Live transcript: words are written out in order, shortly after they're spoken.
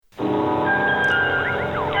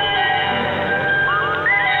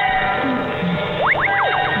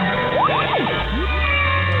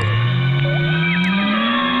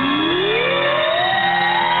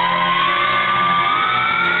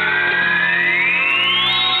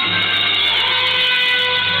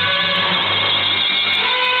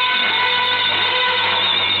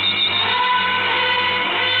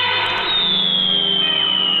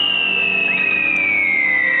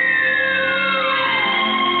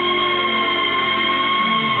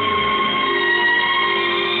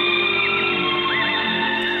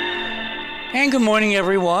And good morning,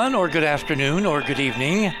 everyone, or good afternoon, or good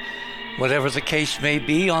evening, whatever the case may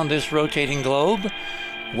be on this rotating globe.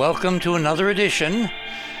 Welcome to another edition,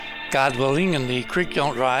 God willing and the creek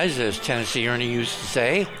don't rise, as Tennessee Ernie used to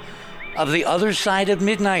say, of the other side of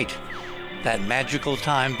midnight, that magical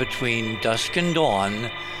time between dusk and dawn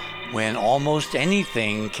when almost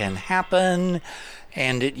anything can happen.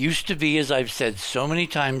 And it used to be, as I've said so many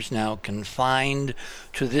times now, confined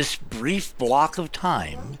to this brief block of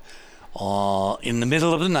time in the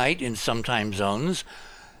middle of the night in some time zones.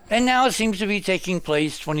 And now it seems to be taking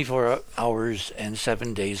place 24 hours and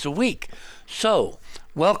 7 days a week. So,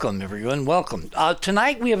 welcome, everyone. Welcome.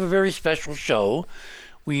 Tonight we have a very special show.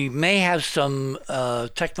 We may have some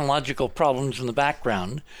technological problems in the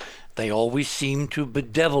background. They always seem to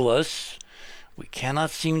bedevil us. We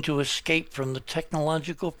cannot seem to escape from the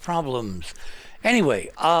technological problems. Anyway,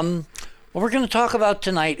 what we're going to talk about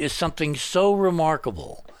tonight is something so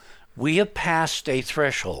remarkable. We have passed a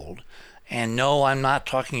threshold, and no, I'm not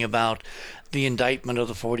talking about the indictment of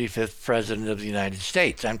the 45th President of the United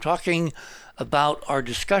States. I'm talking about our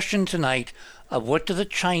discussion tonight of what do the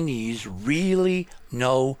Chinese really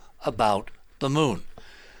know about the moon.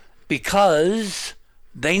 Because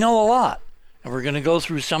they know a lot. And we're going to go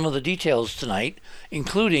through some of the details tonight,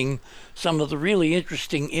 including some of the really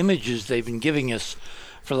interesting images they've been giving us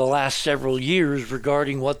for the last several years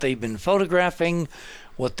regarding what they've been photographing,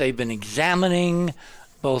 what they've been examining,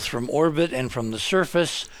 both from orbit and from the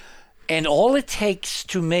surface. And all it takes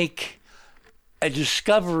to make a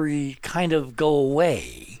discovery kind of go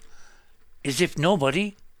away is if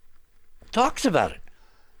nobody talks about it,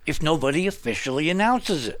 if nobody officially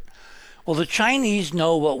announces it. Well, the Chinese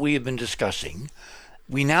know what we have been discussing.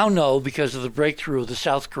 We now know, because of the breakthrough of the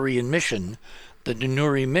South Korean mission, the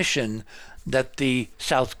Danuri mission, that the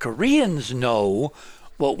South Koreans know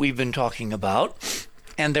what we've been talking about.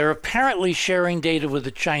 And they're apparently sharing data with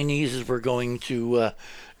the Chinese, as we're going to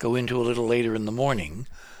go into a little later in the morning.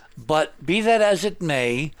 But be that as it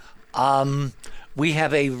may, we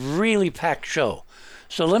have a really packed show.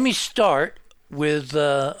 So let me start with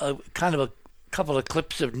a couple of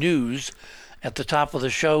clips of news at the top of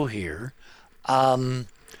the show here.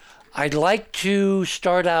 I'd like to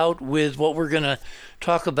start out with what we're going to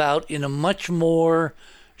talk about in a much more,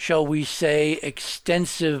 shall we say,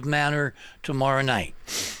 extensive manner tomorrow night.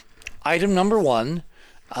 Item number one,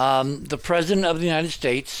 the President of the United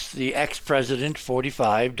States, the ex-President,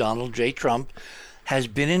 45, Donald J. Trump, has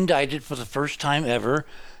been indicted for the first time ever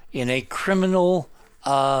in a criminal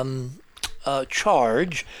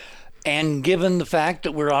charge. And given the fact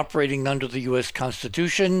that we're operating under the U.S.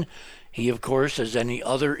 Constitution, he, of course, as any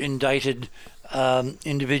other indicted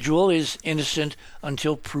individual, is innocent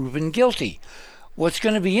until proven guilty. What's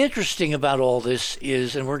going to be interesting about all this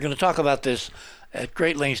is, and we're going to talk about this at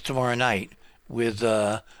great length tomorrow night with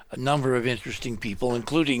a number of interesting people,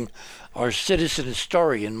 including our citizen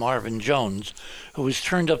historian, Marvin Jones, who has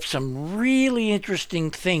turned up some really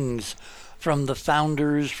interesting things from the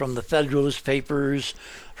founders, from the Federalist Papers,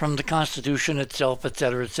 from the Constitution itself, et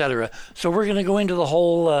cetera, et cetera. So we're going to go into the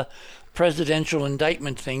whole presidential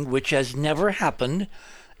indictment thing, which has never happened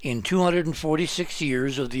in 246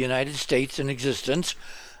 years of the United States in existence.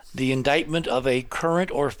 The indictment of a current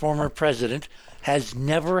or former president has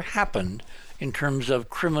never happened in terms of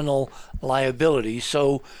criminal liability.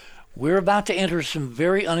 So we're about to enter some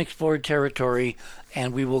very unexplored territory,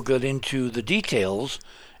 and we will get into the details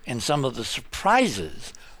and some of the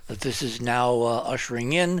surprises that this is now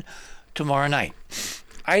ushering in tomorrow night.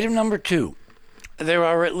 Item number two, there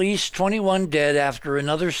are at least 21 dead after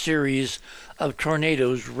another series of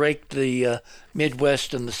tornadoes raked the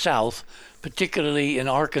Midwest and the South, particularly in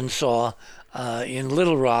Arkansas, in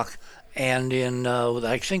Little Rock, and in,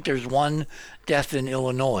 I think there's one death in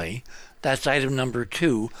Illinois. That's item number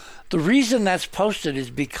two. The reason that's posted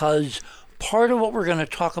is because part of what we're going to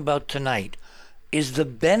talk about tonight is the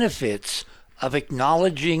benefits of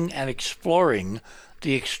acknowledging and exploring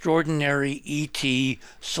the extraordinary ET/alien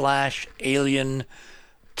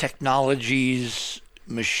technologies,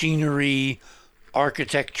 machinery,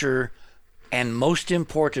 architecture, and most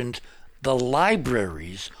important, the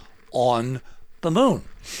libraries on the moon.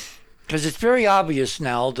 Because it's very obvious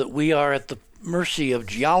now that we are at the mercy of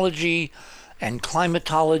geology and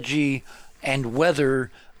climatology and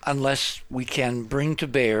weather unless we can bring to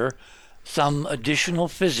bear some additional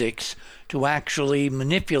physics to actually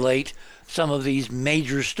manipulate some of these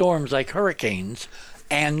major storms like hurricanes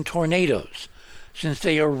and tornadoes. Since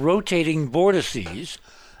they are rotating vortices,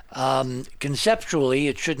 conceptually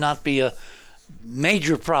it should not be a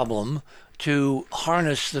major problem to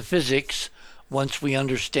harness the physics once we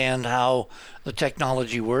understand how the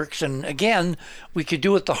technology works. And again, we could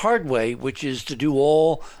do it the hard way, which is to do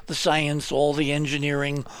all the science, all the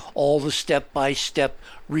engineering, all the step-by-step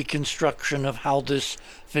reconstruction of how this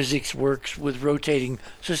physics works with rotating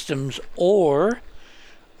systems. Or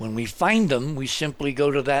when we find them, we simply go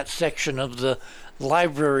to that section of the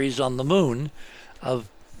libraries on the moon,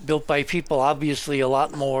 built by people obviously a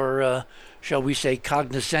lot more, shall we say,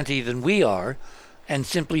 cognoscenti than we are, and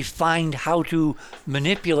simply find how to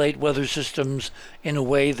manipulate weather systems in a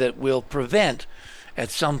way that will prevent, at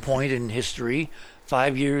some point in history,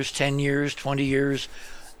 5 years, 10 years, 20 years,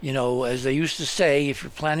 as they used to say, if you're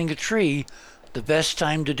planting a tree, the best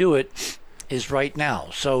time to do it is right now.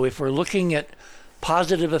 So if we're looking at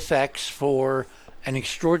positive effects for an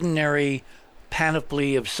extraordinary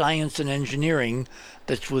panoply of science and engineering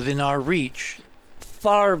that's within our reach,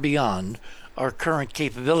 far beyond our current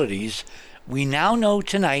capabilities, we now know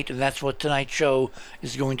tonight, and that's what tonight's show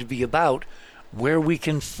is going to be about, where we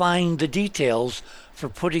can find the details for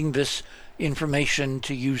putting this information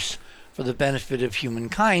to use for the benefit of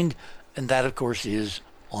humankind, and that, of course, is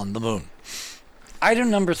on the moon. Item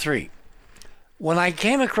number 3. When I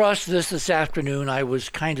came across this afternoon, I was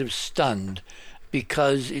kind of stunned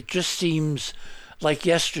because it just seems like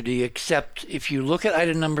yesterday, except if you look at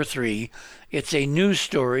item number 3, it's a news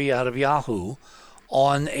story out of Yahoo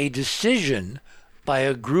on a decision by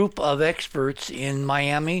a group of experts in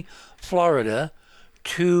Miami, Florida,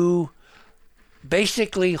 to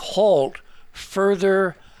basically halt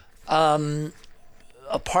further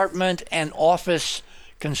apartment and office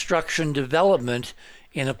construction development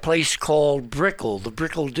in a place called Brickell, the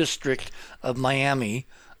Brickell district of Miami,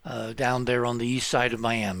 down there on the east side of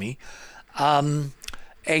Miami.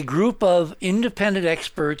 A group of independent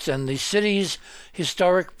experts and the city's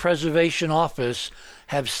Historic Preservation Office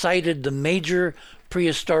have cited the major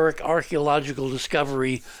prehistoric archaeological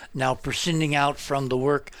discovery now proceeding out from the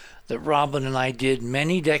work that Robin and I did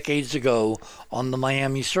many decades ago on the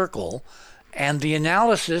Miami Circle, and the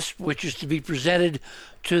analysis, which is to be presented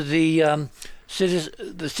to the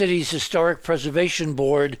city's Historic Preservation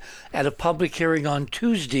Board at a public hearing on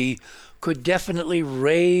Tuesday, could definitely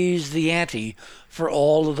raise the ante for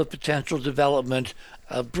all of the potential development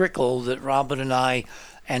of Brickell that Robin and I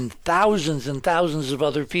and thousands of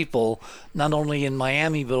other people, not only in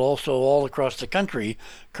Miami but also all across the country,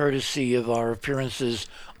 courtesy of our appearances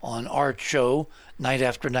on Art Show night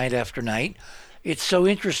after night after night. It's so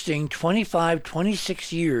interesting,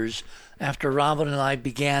 26 years after Robin and I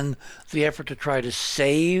began the effort to try to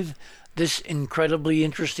save this incredibly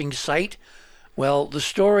interesting site. Well, the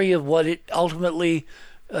story of what it ultimately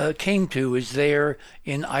came to is there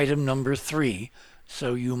in item number 3.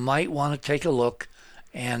 So you might want to take a look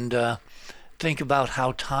and think about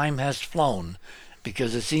how time has flown,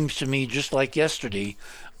 because it seems to me just like yesterday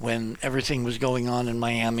when everything was going on in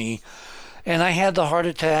Miami and I had the heart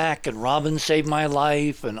attack and Robin saved my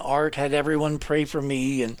life and Art had everyone pray for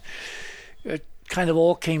me, and it kind of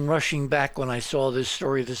all came rushing back when I saw this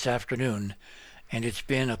story this afternoon. And it's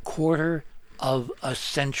been a quarter of a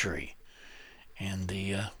century. And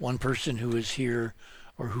the one person who is here,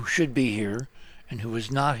 or who should be here, and who is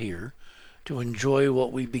not here to enjoy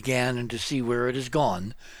what we began and to see where it has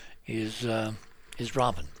gone is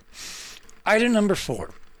Robin. Item number 4.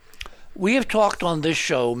 We have talked on this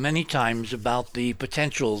show many times about the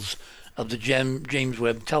potentials of the James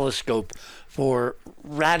Webb Telescope for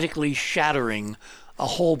radically shattering a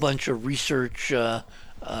whole bunch of research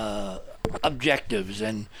objectives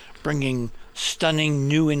and bringing stunning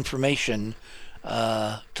new information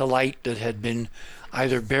to light that had been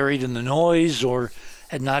either buried in the noise or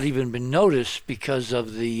had not even been noticed because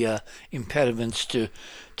of the impediments to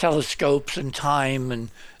telescopes and time and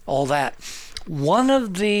all that. One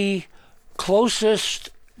of the closest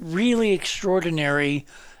really extraordinary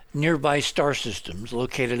nearby star systems,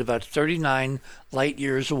 located about 39 light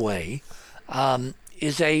years away,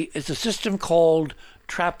 is a system called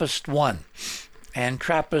TRAPPIST-1. And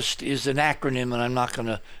TRAPPIST is an acronym, and I'm not going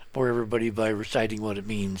to bore everybody by reciting what it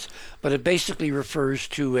means, but it basically refers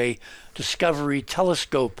to a discovery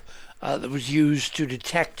telescope that was used to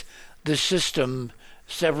detect this system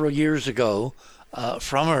several years ago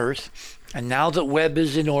from Earth. And now that Webb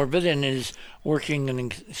is in orbit and is working in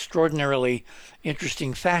an extraordinarily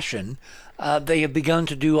interesting fashion, they have begun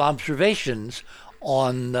to do observations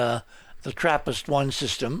on the TRAPPIST-1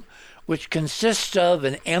 system, which consists of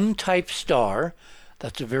an M-type star.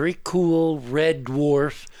 That's a very cool red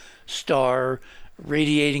dwarf star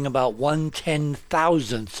radiating about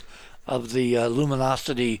 1/10,000th of the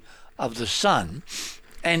luminosity of the sun,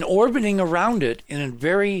 and orbiting around it in a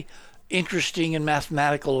very interesting and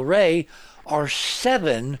mathematical array are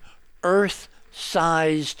 7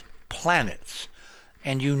 Earth-sized planets.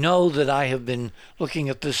 And you know that I have been looking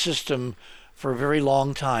at this system for a very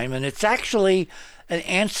long time, and it's actually an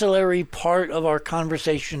ancillary part of our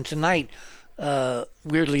conversation tonight,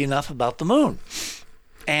 weirdly enough, about the moon.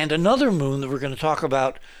 And another moon that we're going to talk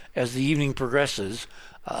about as the evening progresses,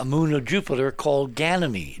 a moon of Jupiter called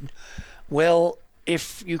Ganymede. Well,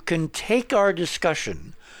 if you can take our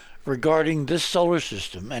discussion regarding this solar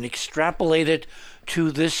system and extrapolate it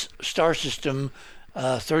to this star system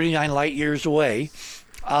 39 light years away,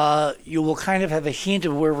 you will kind of have a hint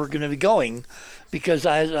of where we're going to be going, because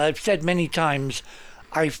as I've said many times,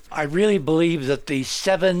 I really believe that the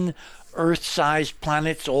 7 Earth-sized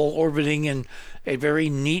planets all orbiting in a very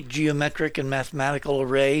neat geometric and mathematical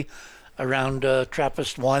array around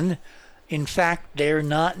TRAPPIST-1, in fact, they're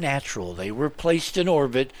not natural. They were placed in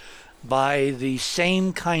orbit by the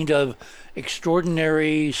same kind of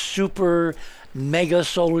extraordinary, super, mega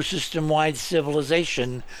solar system-wide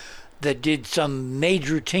civilization that did some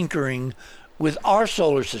major tinkering with our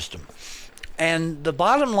solar system. And the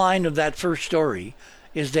bottom line of that first story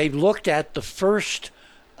is they looked at the first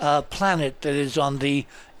planet that is on the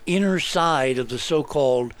inner side of the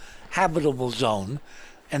so-called habitable zone,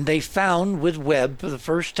 and they found with Webb for the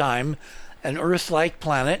first time an Earth-like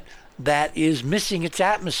planet that is missing its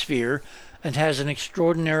atmosphere and has an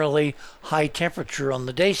extraordinarily high temperature on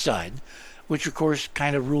the day side, which of course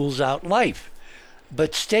kind of rules out life.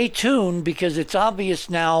 But stay tuned, because it's obvious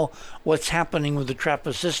now what's happening with the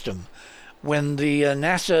TRAPPIST system. When the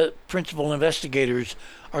NASA principal investigators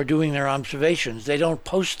are doing their observations, they don't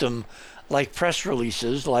post them like press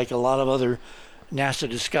releases, like a lot of other NASA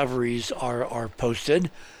discoveries are posted.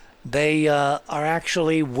 They are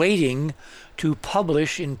actually waiting to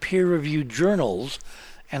publish in peer-reviewed journals,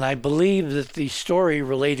 and I believe that the story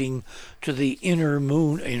relating to the inner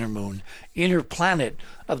planet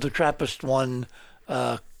of the TRAPPIST-1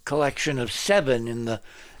 collection of 7 in the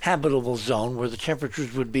habitable zone, where the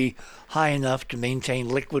temperatures would be high enough to maintain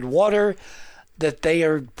liquid water, that they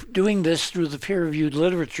are doing this through the peer-reviewed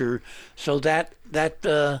literature, so that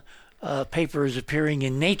paper is appearing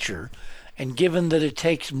in Nature. And given that it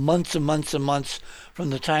takes months and months and months from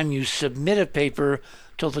the time you submit a paper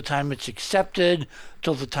till the time it's accepted,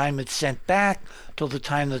 till the time it's sent back, till the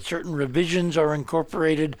time that certain revisions are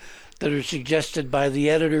incorporated that are suggested by the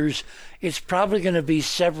editors, it's probably going to be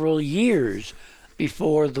several years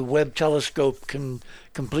before the Webb telescope can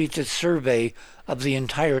complete its survey of the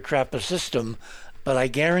entire TRAPPIST system. But I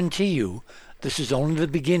guarantee you, this is only the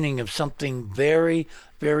beginning of something very,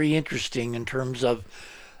 very interesting in terms of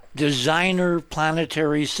designer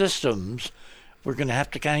planetary systems. We're going to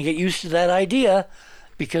have to kind of get used to that idea,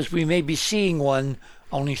 because we may be seeing one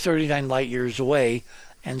only 39 light years away.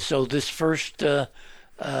 And so this first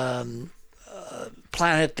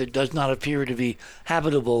planet that does not appear to be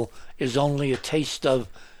habitable is only a taste of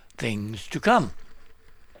things to come.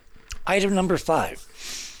 Item number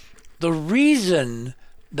 5. The reason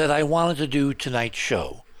that I wanted to do tonight's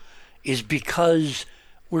show is because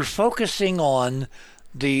we're focusing on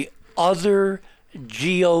the other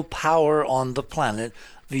geopower on the planet,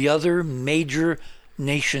 the other major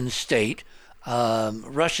nation state.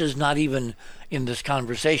 Russia's not even in this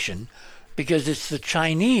conversation, because it's the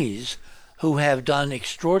Chinese who have done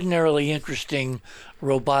extraordinarily interesting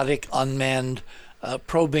robotic unmanned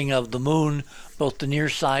probing of the moon, both the near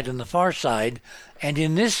side and the far side. And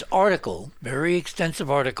in this article, very extensive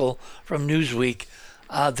article from Newsweek,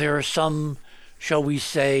 there are some, shall we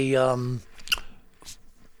say,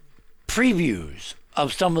 previews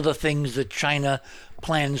of some of the things that China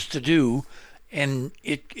plans to do. And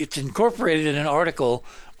it's incorporated in an article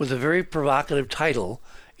with a very provocative title,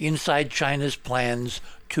 Inside China's Plans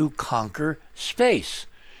to Conquer Space.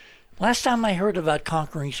 Last time I heard about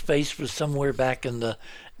conquering space was somewhere back in the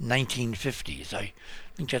 1950s. I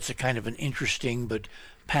think that's a kind of an interesting but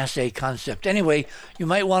passé concept. Anyway, you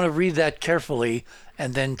might want to read that carefully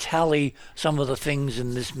and then tally some of the things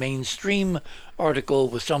in this mainstream article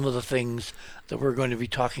with some of the things that we're going to be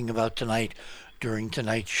talking about tonight during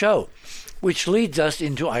tonight's show, which leads us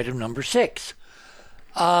into item number 6.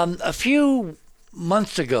 A few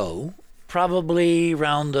months ago, probably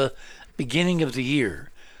around the beginning of the year,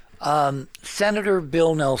 Senator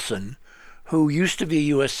Bill Nelson, who used to be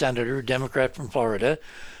a U.S. Senator, Democrat from Florida,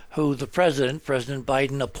 who the President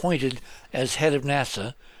Biden, appointed as head of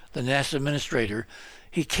NASA, the NASA administrator,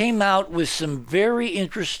 he came out with some very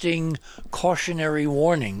interesting cautionary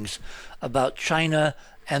warnings about China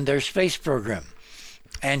and their space program.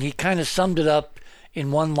 And he kind of summed it up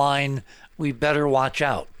in one line: we better watch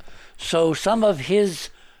out. So some of his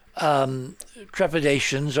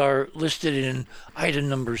trepidations are listed in item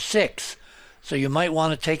number 6. So you might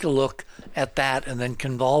want to take a look at that and then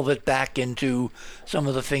convolve it back into some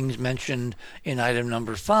of the things mentioned in item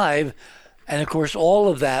number 5. And of course, all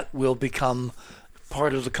of that will become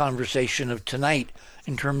part of the conversation of tonight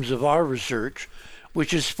in terms of our research,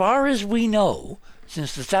 which, as far as we know,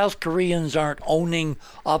 since the South Koreans aren't owning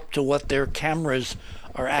up to what their cameras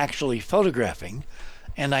are actually photographing,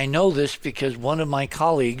 and I know this because one of my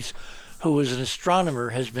colleagues, who is an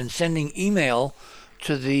astronomer, has been sending email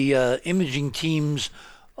to the imaging teams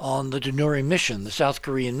on the Danuri mission, the South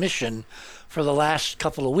Korean mission, for the last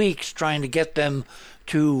couple of weeks, trying to get them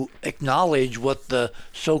to acknowledge what the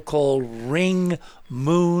so-called ring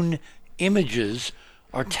moon images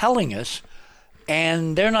are telling us,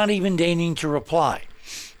 and they're not even deigning to reply.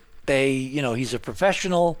 He's a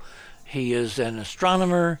professional, he is an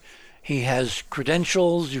astronomer, he has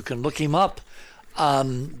credentials, you can look him up,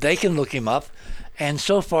 they can look him up, and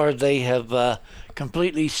so far they have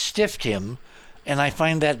completely stiffed him, and I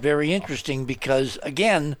find that very interesting because,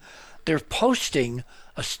 again, they're posting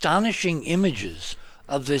astonishing images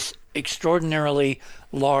of this extraordinarily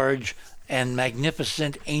large and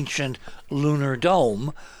magnificent ancient lunar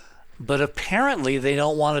dome, but apparently they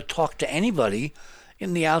don't want to talk to anybody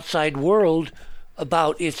in the outside world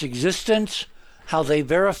about its existence, how they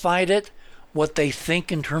verified it, what they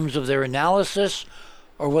think in terms of their analysis,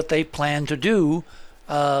 or what they plan to do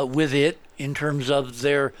with it in terms of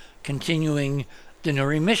their continuing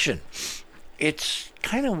Danuri mission. It's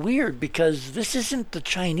kind of weird because this isn't the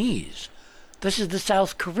Chinese. This is the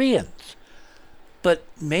South Koreans. But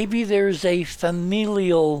maybe there's a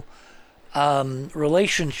familial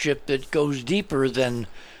relationship that goes deeper than,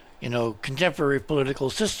 contemporary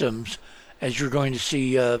political systems, as you're going to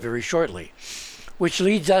see very shortly. Which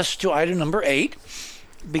leads us to item number 8.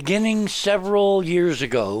 Beginning several years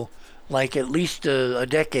ago, like at least a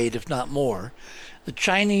decade, if not more, the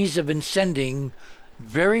Chinese have been sending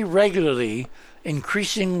very regularly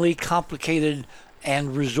increasingly complicated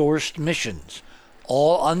and resourced missions,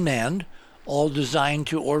 all unmanned, all designed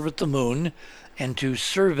to orbit the moon and to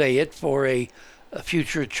survey it for a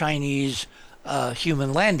future Chinese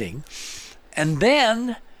human landing. And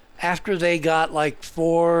then, after they got like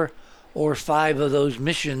 4 or 5 of those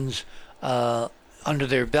missions under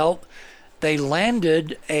their belt, they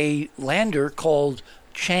landed a lander called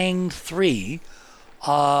Chang 3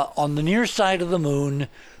 on the near side of the moon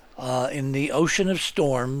in the Ocean of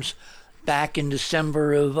Storms back in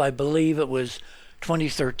December of, I believe it was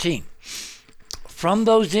 2013. From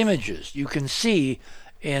those images, you can see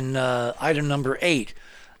in item number 8,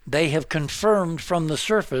 they have confirmed from the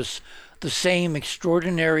surface the same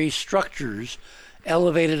extraordinary structures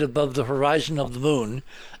elevated above the horizon of the moon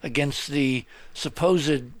against the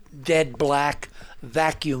supposed dead black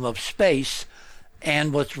vacuum of space.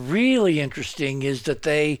 And what's really interesting is that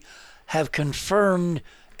they have confirmed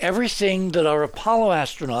everything that our Apollo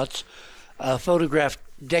astronauts photographed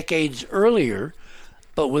decades earlier,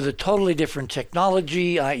 but with a totally different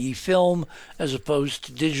technology, i.e. film, as opposed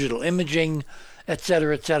to digital imaging,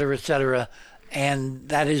 etc., etc., etc., and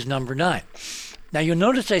that is number 9. Now you'll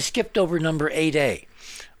notice I skipped over number 8A.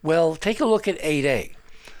 Well, take a look at 8A.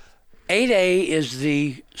 8A is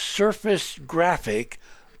the surface graphic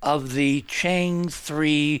of the Chang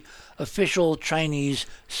 3 official Chinese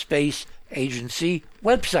Space Agency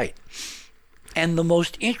website. And the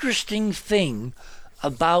most interesting thing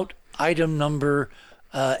about item number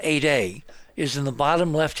 8A is in the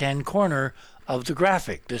bottom left-hand corner of the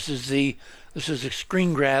graphic. This is a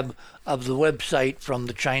screen grab of the website from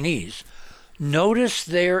the Chinese. Notice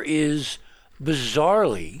there is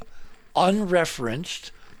bizarrely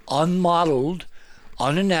unreferenced, unmodeled,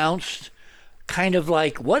 unannounced, kind of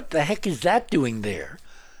like, what the heck is that doing there?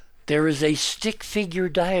 There is a stick figure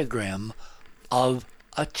diagram of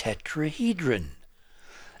a tetrahedron.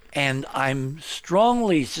 And I'm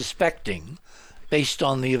strongly suspecting, based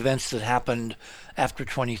on the events that happened after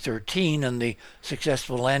 2013 and the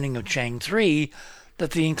successful landing of Chang 3,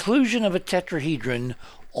 that the inclusion of a tetrahedron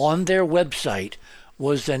on their website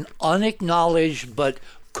was an unacknowledged but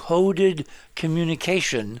coded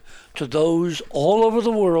communication to those all over the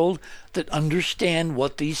world that understand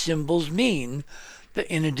what these symbols mean, that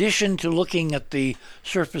in addition to looking at the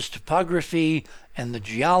surface topography and the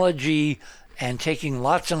geology and taking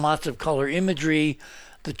lots and lots of color imagery,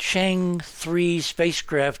 the Chang 3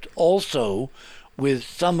 spacecraft also, with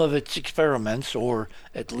some of its experiments, or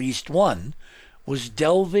at least one, was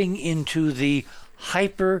delving into the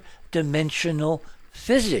hyperdimensional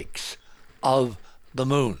physics of the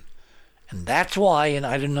moon. And that's why in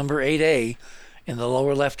item number 8A, in the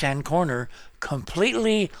lower left-hand corner,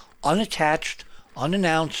 completely unattached,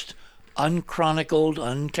 unannounced, unchronicled,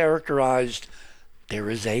 uncharacterized, there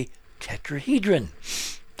is a tetrahedron.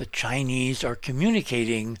 The Chinese are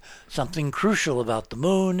communicating something crucial about the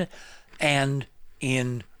moon and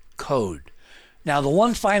in code. Now, the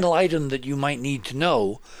one final item that you might need to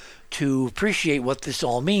know to appreciate what this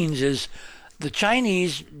all means is the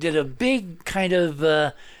Chinese did a big kind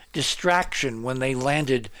of distraction when they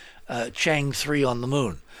landed Chang 3 on the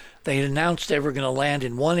moon. They had announced they were going to land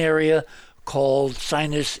in one area called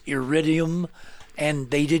Sinus Iridium, and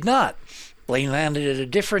they did not. They landed at a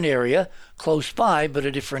different area, close by, but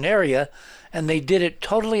a different area, and they did it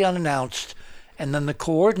totally unannounced. And then the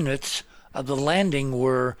coordinates of the landing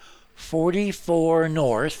were 44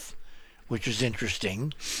 north, which is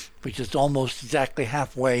interesting, which is almost exactly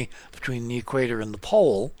halfway between the equator and the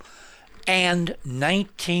pole, and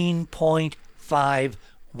 19.5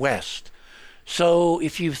 west. So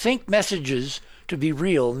if you think messages to be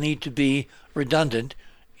real need to be redundant,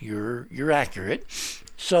 you're accurate.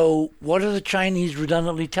 So what are the Chinese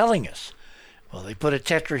redundantly telling us? Well, they put a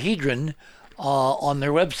tetrahedron on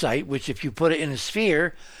their website, which if you put it in a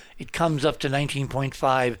sphere, it comes up to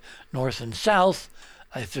 19.5 north and south,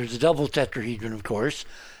 if there's a double tetrahedron, of course.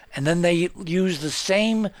 And then they use the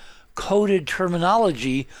same coded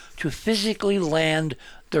terminology to physically land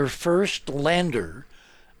their first lander,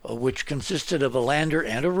 which consisted of a lander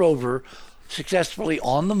and a rover, successfully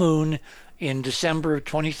on the moon in December of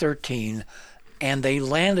 2013, and they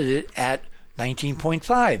landed it at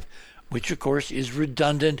 19.5, which of course is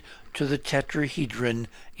redundant to the tetrahedron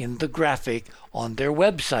in the graphic on their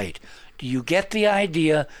website. Do you get the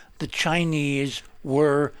idea? The Chinese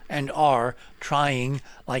were and are trying,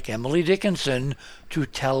 like Emily Dickinson, to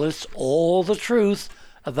tell us all the truth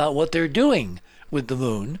about what they're doing with the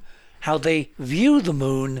moon, how they view the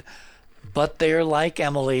moon, but they're, like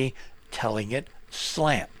Emily, telling it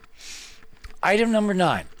slant. Item number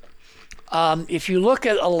 9. If you look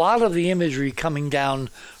at a lot of the imagery coming down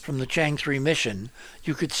from the Chang 3 mission,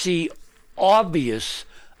 you could see obvious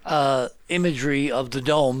imagery of the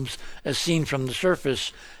domes as seen from the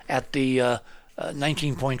surface at the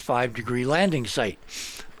 19.5 degree landing site.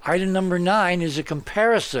 Item number 9 is a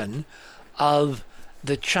comparison of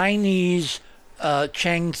the Chinese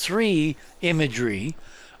Chang 3 imagery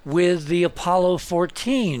with the Apollo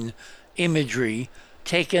 14 imagery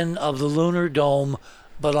taken of the lunar dome,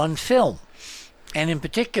 but on film. And in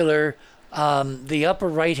particular, the upper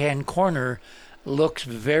right-hand corner looks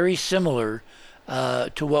very similar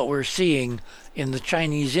to what we're seeing in the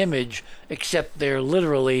Chinese image, except they're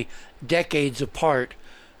literally decades apart,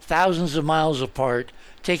 thousands of miles apart,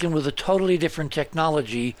 taken with a totally different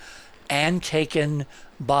technology and taken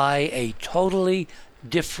by a totally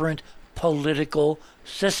different political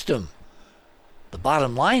system. The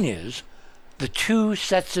bottom line is the two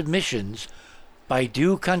sets of missions by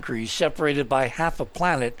two countries separated by half a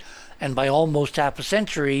planet and by almost half a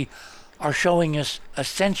century are showing us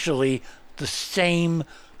essentially the same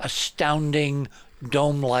astounding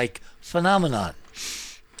dome-like phenomenon.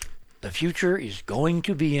 The future is going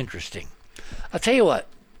to be interesting. I'll tell you what,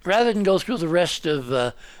 rather than go through the rest of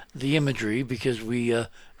the imagery, because we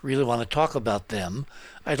really want to talk about them,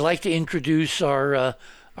 I'd like to introduce our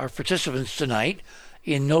participants tonight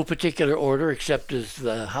in no particular order except as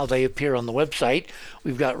how they appear on the website.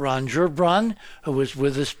 We've got Ron Gerbron, who is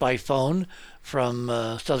with us by phone from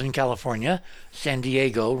Southern California, San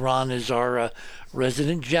Diego. Ron is our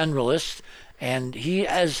resident generalist, and he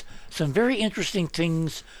has some very interesting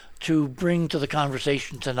things to bring to the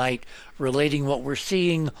conversation tonight relating what we're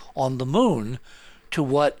seeing on the moon to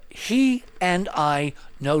what he and I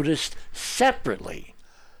noticed separately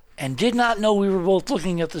and did not know we were both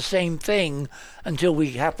looking at the same thing until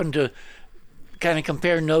we happened to kind of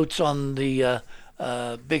compare notes on the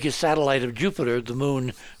biggest satellite of Jupiter, the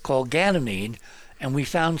moon called Ganymede, and we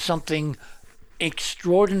found something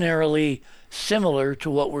extraordinarily similar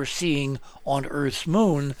to what we're seeing on Earth's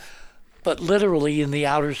moon, but literally in the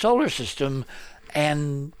outer solar system,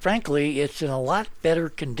 and frankly, it's in a lot better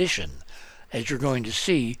condition, as you're going to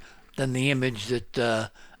see, than the image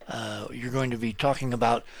that you're going to be talking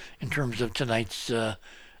about in terms of tonight's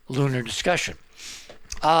lunar discussion.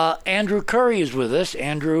 Andrew Curry is with us.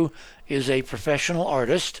 Andrew is a professional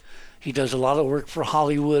artist. He does a lot of work for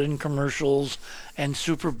Hollywood and commercials and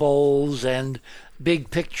Super Bowls and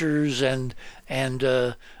big pictures and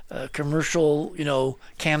commercial,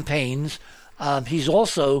 campaigns. He's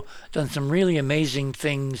also done some really amazing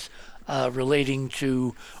things relating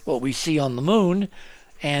to what we see on the moon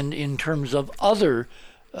and in terms of other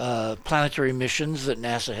planetary missions that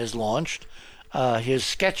NASA has launched. His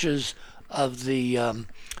sketches of the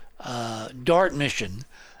DART mission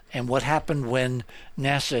and what happened when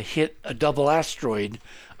NASA hit a double asteroid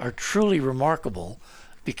are truly remarkable,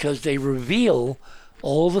 because they reveal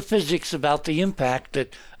all the physics about the impact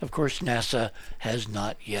that, of course, NASA has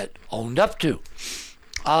not yet owned up to.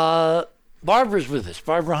 Barbara's with us,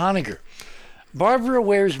 Barbara Honegger. Barbara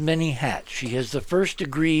wears many hats. She has the first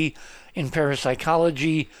degree in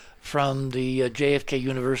parapsychology from the JFK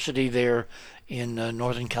University there in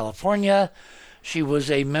Northern California. She was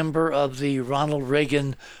a member of the Ronald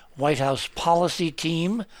Reagan White House policy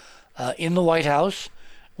team in the White House,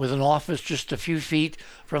 with an office just a few feet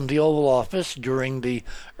from the Oval Office during the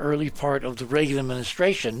early part of the Reagan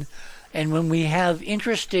administration. And when we have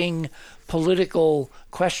interesting political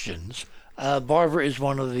questions, Barbara is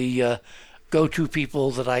one of the go-to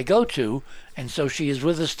people that I go to, and so she is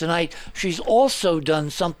with us tonight. She's also done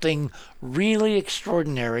something really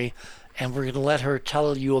extraordinary, and we're going to let her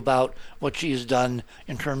tell you about what she has done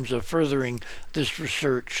in terms of furthering this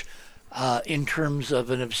research in terms of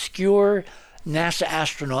an obscure NASA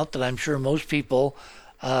astronaut that I'm sure most people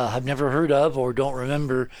have never heard of or don't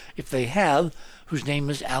remember if they have, whose name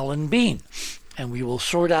is Alan Bean. And we will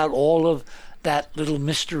sort out all of that little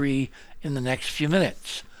mystery in the next few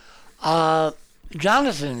minutes.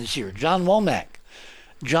 Jonathan is here, John Womack.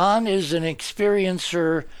 John is an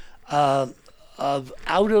experiencer of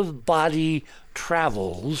out-of-body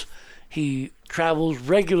travels. He travels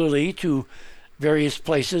regularly to various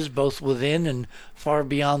places, both within and far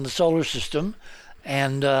beyond the solar system.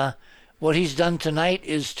 And what he's done tonight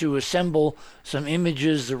is to assemble some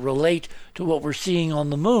images that relate to what we're seeing on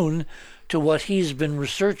the moon, to what he's been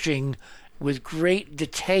researching with great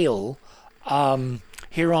detail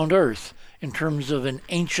here on Earth in terms of an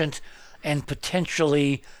ancient and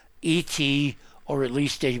potentially ET, or at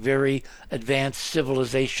least a very advanced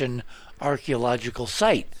civilization archaeological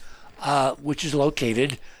site, which is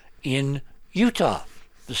located in Utah,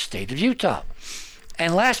 the state of Utah.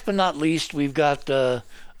 And last but not least, we've got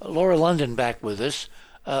Laura London back with us.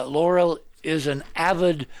 Laura is an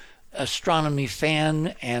avid astronomy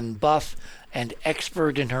fan and buff and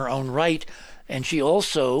expert in her own right, and she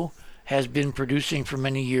also has been producing for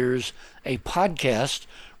many years a podcast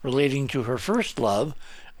relating to her first love,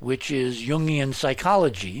 which is Jungian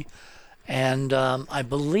psychology. And I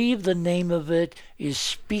believe the name of it is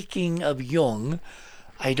Speaking of Jung.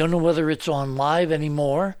 I don't know whether it's on live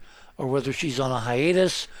anymore or whether she's on a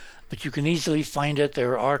hiatus, but you can easily find it.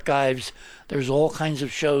 There are archives. There's all kinds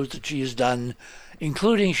of shows that she has done,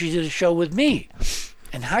 including she did a show with me.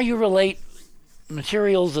 And how you relate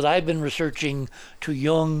materials that I've been researching to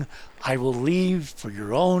Jung, I will leave for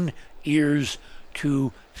your own ears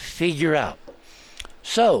to figure out.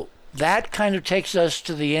 So that kind of takes us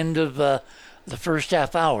to the end of the first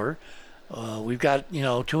half hour. We've got,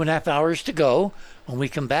 2.5 hours to go. When we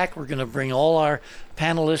come back, we're going to bring all our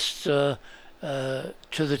panelists to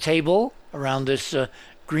the table around this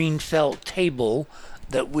green felt table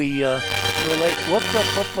that we relate. Whoop.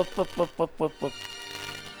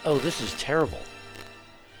 Oh, this is terrible.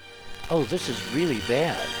 Oh, this is really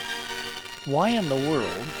bad. Why in the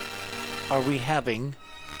world are we having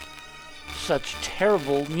such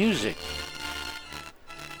terrible music?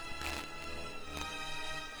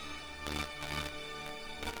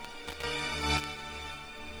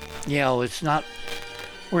 It's not.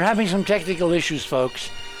 We're having some technical issues, folks.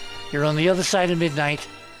 You're on the other side of midnight.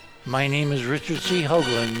 My name is Richard C.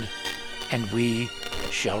 Hoagland, and we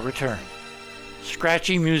shall return.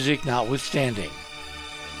 Scratchy music notwithstanding.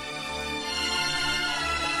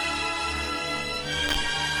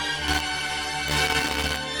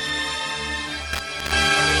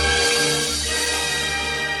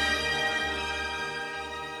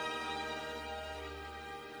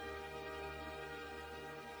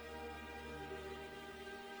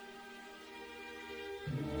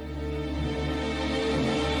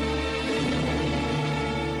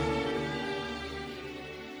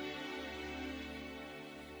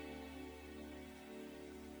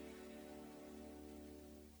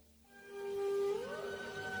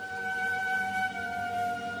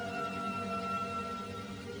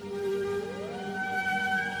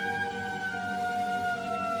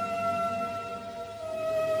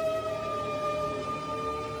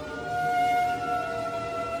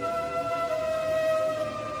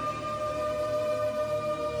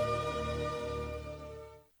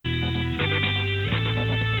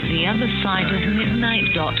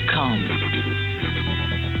 TheOtherSideOfMidnight.com.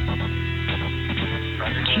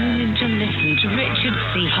 Tune in to listen to Richard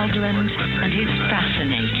C. Hoagland and his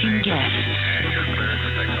fascinating guests.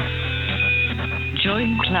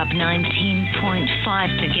 Join Club 19.5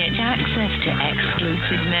 to get access to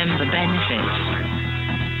exclusive member benefits.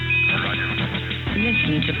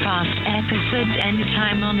 Listen to past episodes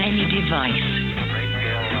anytime on any device.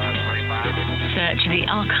 Search the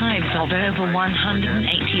archives of over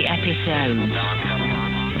 180 episodes.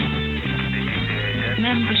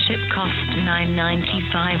 Membership costs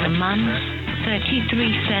 $9.95 a month,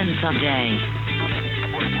 33 cents a day.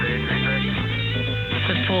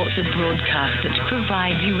 Support the broadcast that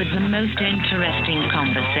provide you with the most interesting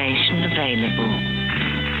conversation available.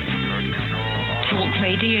 Talk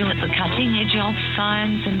radio at the cutting edge of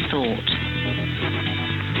science and thought.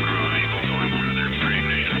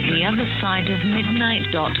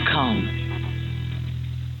 TheOtherSideOfMidnight.com.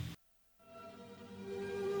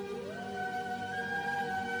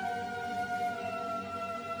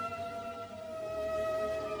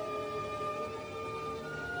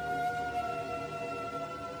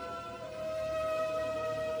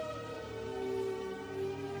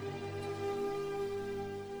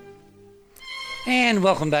 And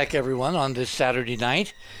welcome back, everyone, on this Saturday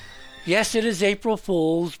night. Yes, it is April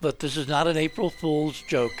Fool's, but this is not an April Fool's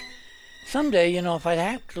joke. Someday, if I'd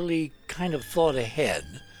actually kind of thought ahead,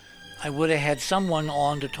 I would have had someone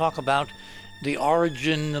on to talk about the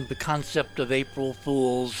origin of the concept of April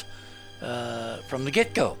Fool's from the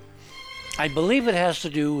get-go. I believe it has to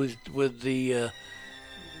do with the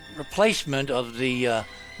replacement of the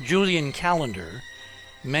Julian calendar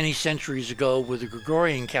many centuries ago with the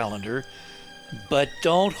Gregorian calendar. But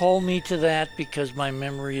don't hold me to that because my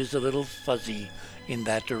memory is a little fuzzy in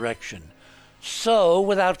that direction. So,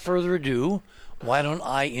 without further ado, why don't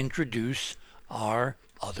I introduce our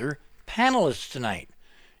other panelists tonight?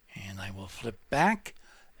 And I will flip back.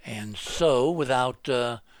 And so, without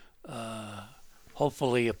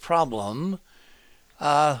hopefully a problem,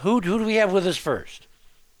 who do we have with us first?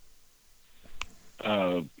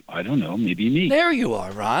 I don't know, maybe me. There you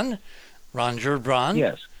are, Ron. Ron Gerbron.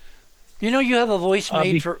 Yes. You have a voice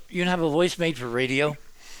made for radio.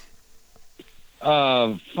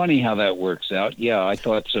 Funny how that works out. Yeah, I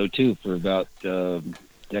thought so too for about a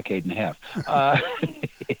decade and a half.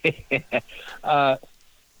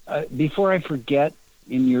 Before I forget,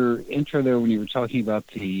 in your intro there, when you were talking about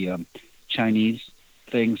the Chinese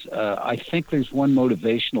things, I think there's one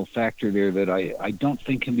motivational factor there that I don't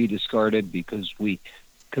think can be discarded, because we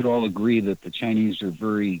could all agree that the Chinese are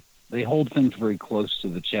they hold things very close to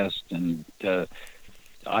the chest, and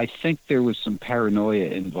I think there was some paranoia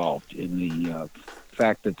involved in the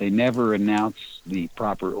fact that they never announce the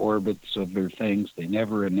proper orbits of their things. They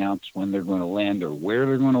never announce when they're going to land or where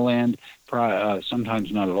they're going to land. Sometimes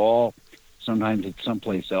not at all. Sometimes it's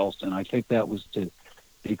someplace else. And I think that was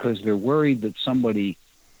because they're worried that somebody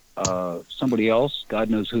else, God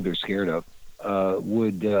knows who they're scared of,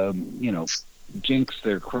 would jinx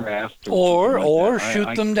their craft or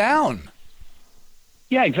shoot them down.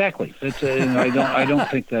 Yeah, exactly. I don't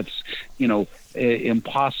think that's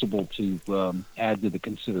impossible to add to the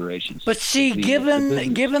considerations. But see,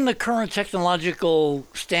 given the current technological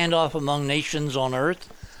standoff among nations on Earth,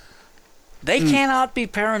 they cannot be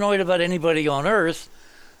paranoid about anybody on Earth,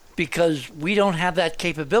 because we don't have that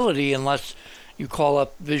capability unless you call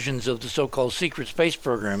up visions of the so-called secret space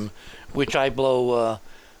program, which I blow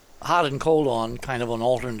hot and cold on, kind of on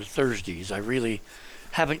alternate Thursdays. I really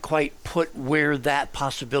haven't quite put where that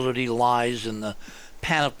possibility lies in the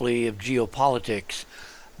panoply of geopolitics.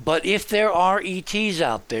 But if there are ETs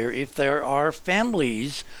out there, if there are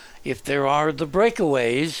families, if there are the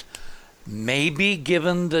breakaways, maybe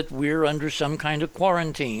given that we're under some kind of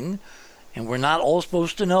quarantine and we're not all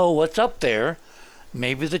supposed to know what's up there,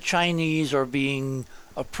 maybe the Chinese are being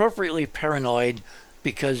appropriately paranoid,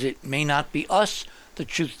 because it may not be us that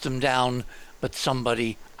shoots them down, but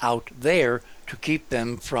somebody out there to keep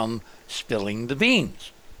them from spilling the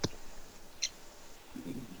beans.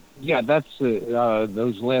 Yeah, that's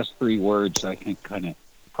those last three words, I think, kind of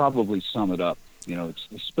probably sum it up. It's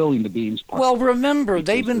the spilling the beans part. Well, remember,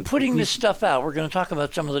 they've been putting this stuff out. We're going to talk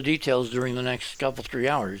about some of the details during the next 3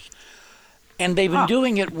 hours. And they've been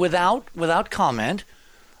doing it without comment,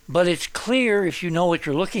 but it's clear, if you know what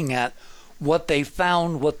you're looking at, what they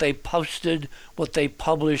found, what they posted, what they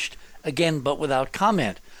published, again, but without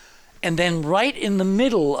comment. And then right in the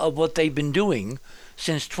middle of what they've been doing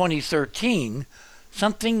since 2013,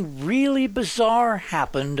 something really bizarre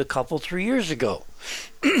happened 3 years ago.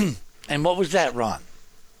 And what was that, Ron?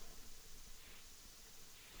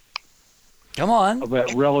 Come on.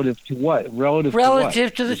 Relative to what?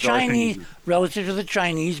 Relative to the Chinese. Relative to the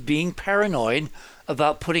Chinese being paranoid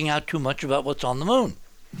about putting out too much about what's on the moon.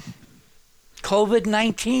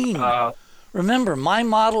 COVID-19. Remember, my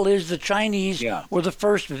model is the Chinese Yeah. were the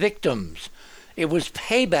first victims. It was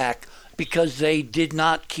payback because they did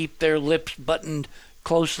not keep their lips buttoned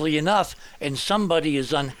closely enough, and somebody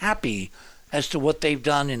is unhappy as to what they've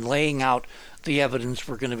done in laying out the evidence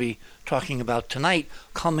we're going to be talking about tonight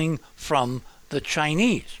coming from the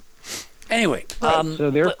Chinese. Anyway, Right. So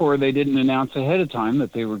therefore, they didn't announce ahead of time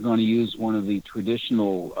that they were going to use one of the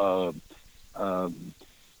traditional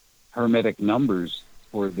hermetic numbers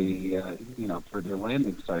for the for their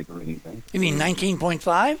landing site or anything. you mean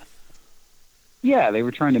 19.5? Yeah, they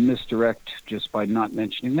were trying to misdirect just by not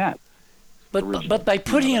mentioning that. But by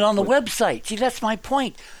putting it on the website, see, that's my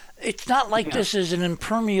point. It's not like this is an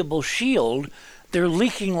impermeable shield. They're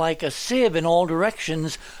leaking like a sieve in all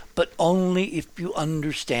directions, but only if you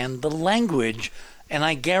understand the language. And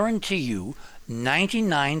I guarantee you,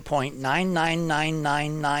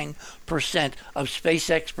 99.99999% of space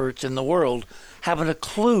experts in the world haven't a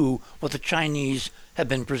clue what the Chinese have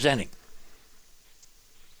been presenting,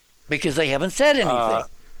 because they haven't said anything.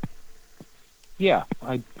 Yeah,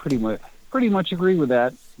 I pretty much agree with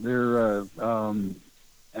that. Their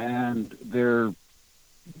their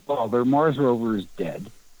Mars rover is dead,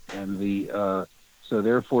 and so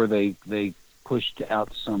therefore they pushed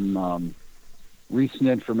out some recent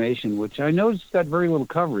information, which I noticed got very little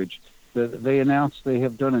coverage. They announced they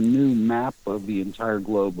have done a new map of the entire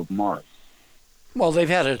globe of Mars. Well, they've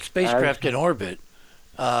had a spacecraft in orbit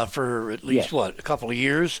for at least, Yes. a couple of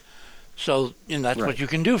years. So that's Right. what you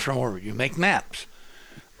can do from orbit. You make maps.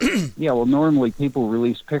 Yeah, well, normally people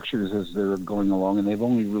release pictures as they're going along, and they've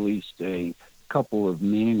only released a couple of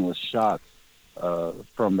meaningless shots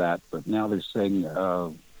from that. But now they're saying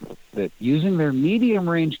that using their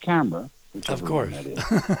medium-range camera, Of course. that is,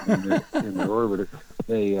 in their orbiter,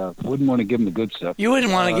 they wouldn't want to give them the good stuff. You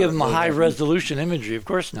wouldn't want to give them a they haven't- high-resolution imagery. Of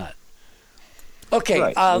course not. Okay,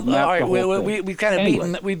 Right, all they've mapped right. the whole We kind of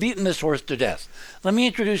Anyway. we've beaten this horse to death. Let me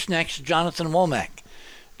introduce next Jonathan Womack.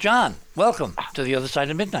 John, welcome to the other side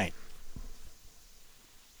of midnight.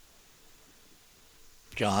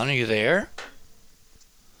 John, are you there?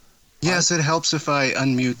 Yes, it helps if I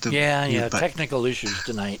unmute the Yeah. mute button. Technical issues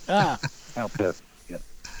tonight. Ah, Help us. Yeah.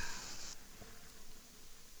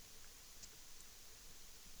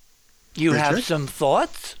 you have Richard? some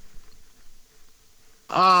thoughts?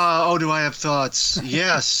 Do I have thoughts?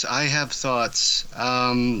 Yes, I have thoughts.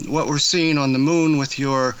 What we're seeing on the moon with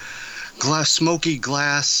your smoky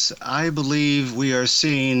glass, I believe we are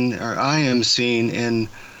seeing, or I am seeing in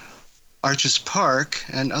Arches Park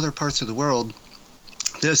and other parts of the world,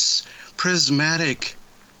 this prismatic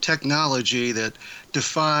technology that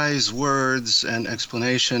defies words and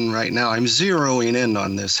explanation right now. I'm zeroing in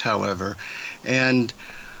on this, however, and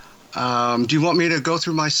do you want me to go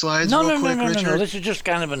through my slides real quick, Richard? No. This is just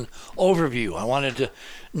kind of an overview. I wanted to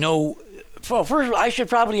know. Well, first, I should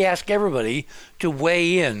probably ask everybody to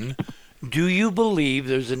weigh in. Do you believe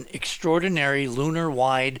there's an extraordinary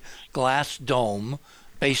lunar-wide glass dome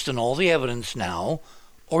based on all the evidence now,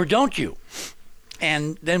 or don't you?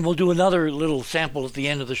 And then we'll do another little sample at the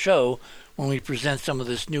end of the show when we present some of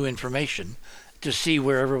this new information to see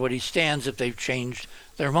where everybody stands if they've changed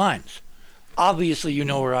their minds. Obviously, you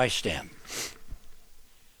know where I stand.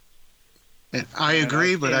 I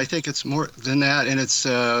agree, but I think it's more than that, and it's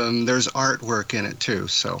there's artwork in it too.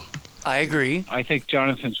 So I agree. I think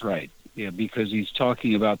Jonathan's right. Yeah, because he's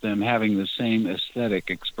talking about them having the same aesthetic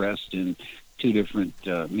expressed in two different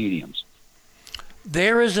mediums.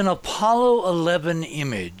 There is an Apollo 11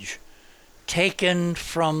 image taken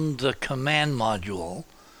from the command module,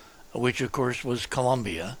 which of course was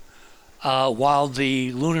Columbia, while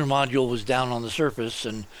the lunar module was down on the surface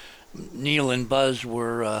and Neil and Buzz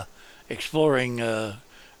were exploring,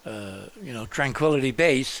 Tranquility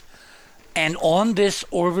Base. And on this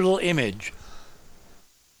orbital image,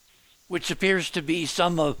 which appears to be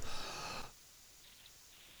some of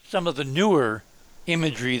the newer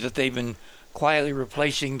imagery that they've been quietly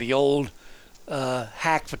replacing the old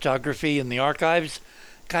hack photography in the archives,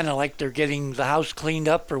 kind of like they're getting the house cleaned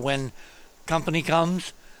up for when company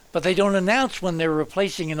comes, but they don't announce when they're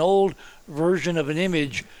replacing an old version of an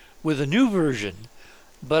image with a new version.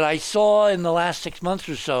 But I saw in the last 6 months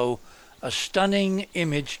or so a stunning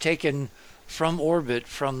image taken from orbit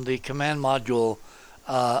from the command module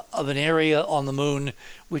of an area on the moon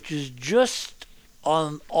which is just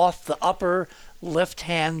off the upper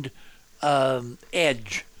left-hand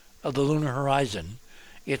edge of the lunar horizon.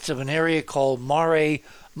 It's of an area called Mare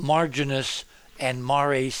Marginis and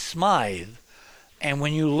Mare Smythe. And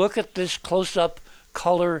when you look at this close-up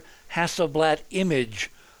color Hasselblad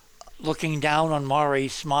image looking down on Mare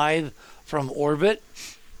Smythe from orbit,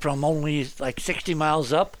 from only like 60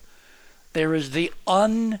 miles up, there is the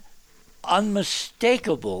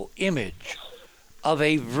unmistakable image of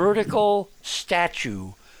a vertical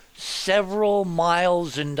statue several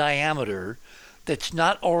miles in diameter that's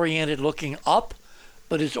not oriented looking up,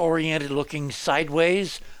 but is oriented looking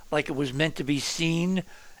sideways, like it was meant to be seen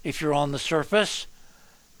if you're on the surface.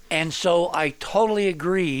 And so I totally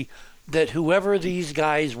agree that whoever these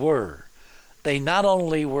guys were, they not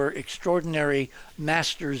only were extraordinary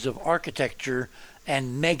masters of architecture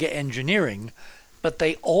and mega engineering, but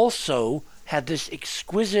they also had this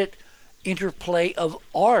exquisite interplay of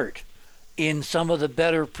art in some of the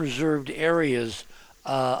better preserved areas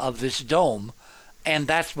of this dome. And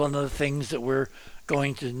that's one of the things that we're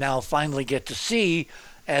going to now finally get to see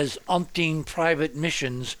as umpteen private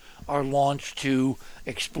missions are launched to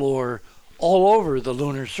explore all over the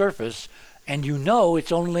lunar surface. And you know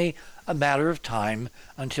it's only a matter of time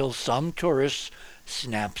until some tourist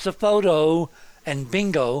snaps a photo and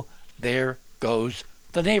bingo, there goes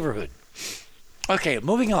the neighborhood. Okay,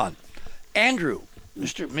 moving on. Andrew,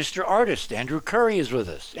 Mr. Artist, Andrew Curry is with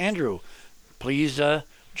us. Andrew, please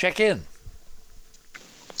check in.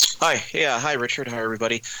 Hi. Yeah. Hi, Richard. Hi,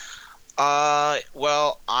 everybody.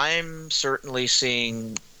 Well, I'm certainly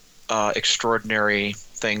seeing extraordinary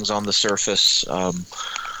things on the surface.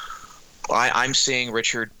 I'm seeing,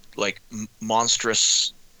 Richard, like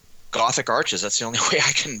monstrous Gothic arches. That's the only way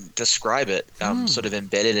I can describe it. Sort of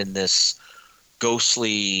embedded in this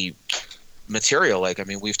ghostly material. Like, I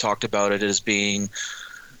mean, we've talked about it as being,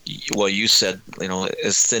 well, you said,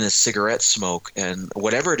 as thin as cigarette smoke, and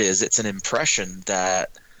whatever it is, it's an impression that,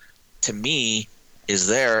 to me, is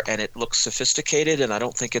there, and it looks sophisticated, and I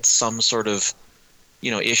don't think it's some sort of,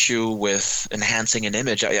 issue with enhancing an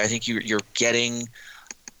image. I think you're getting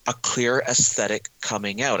a clear aesthetic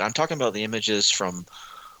coming out. I'm talking about the images from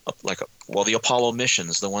the Apollo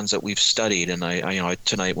missions, the ones that we've studied. And I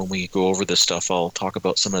tonight when we go over this stuff, I'll talk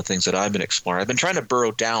about some of the things that I've been exploring. I've been trying to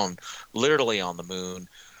burrow down literally on the moon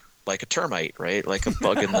like a termite, right? Like a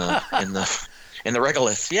bug in the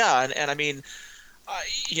regolith. Yeah. And I mean,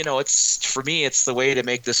 it's, for me, it's the way to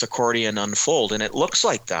make this accordion unfold. And it looks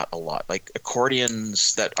like that a lot, like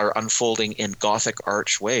accordions that are unfolding in Gothic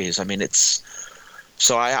arch ways. I mean,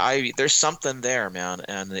 I there's something there, man.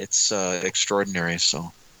 And it's extraordinary.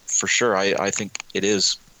 So for sure, I think it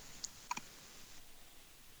is.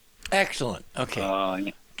 Excellent.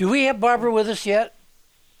 Okay. Do we have Barbara with us yet?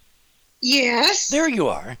 Yes. There you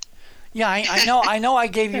are. Yeah, I know I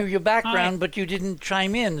gave you your background, but you didn't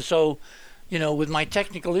chime in. So, with my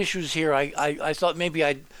technical issues here, I thought maybe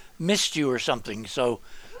I'd missed you or something. So,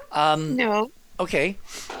 no. Okay.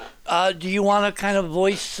 Do you want to kind of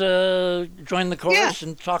join the chorus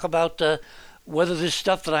and talk about whether this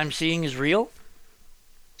stuff that I'm seeing is real?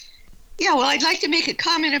 Yeah, well, I'd like to make a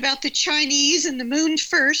comment about the Chinese and the moon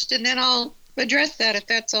first, and then I'll address that if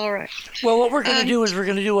that's all right. Well, what we're going to do is we're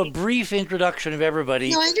going to do a brief introduction of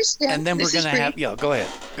everybody. No, I understand. And then we're going to have... Yeah, go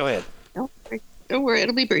ahead. Don't worry,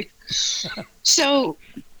 it'll be brief. So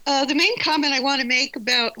the main comment I want to make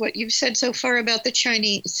about what you've said so far about the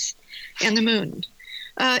Chinese and the moon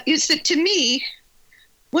is that, to me,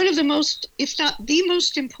 one of the most, if not the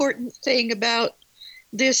most important thing about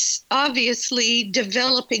this obviously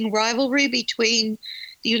developing rivalry between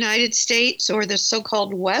the United States, or the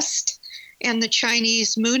so-called West, and the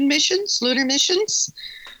Chinese moon missions, lunar missions,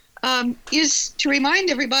 is to remind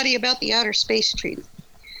everybody about the Outer Space Treaty.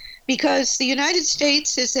 Because the United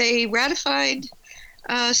States is a ratified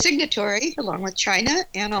signatory, along with China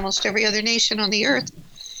and almost every other nation on the earth,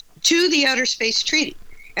 to the Outer Space Treaty.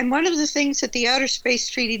 And one of the things that the Outer Space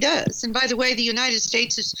Treaty does, and by the way, the United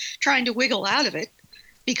States is trying to wiggle out of it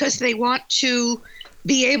because they want to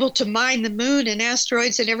be able to mine the moon and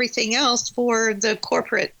asteroids and everything else for the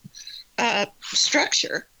corporate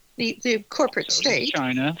structure, the corporate state.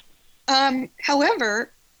 China.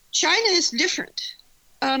 However, China is different.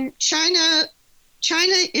 China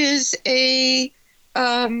is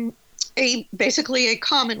basically a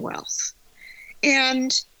commonwealth,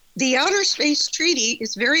 and the Outer Space Treaty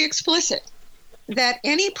is very explicit that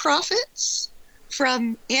any profits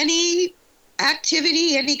from any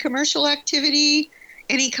activity, any commercial activity,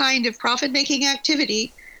 any kind of profit-making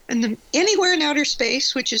activity, and anywhere in outer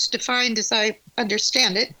space, which is defined as I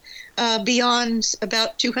understand it, beyond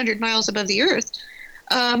about 200 miles above the Earth,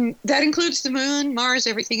 that includes the moon, Mars,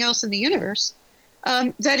 everything else in the universe,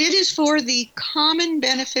 that it is for the common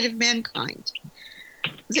benefit of mankind.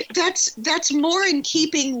 That's more in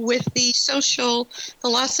keeping with the social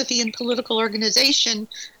philosophy and political organization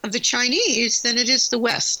of the Chinese than it is the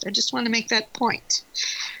West. I just want to make that point.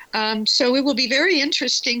 So it will be very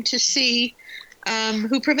interesting to see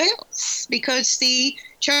who prevails, because the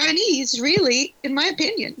Chinese really, in my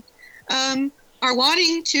opinion, are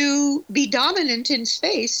wanting to be dominant in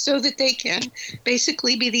space so that they can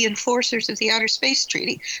basically be the enforcers of the Outer Space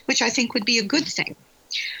Treaty, which I think would be a good thing.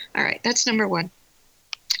 All right, that's number one.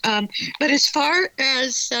 But as far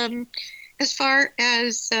as the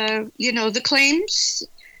claims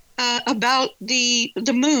about the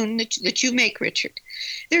moon that you make, Richard,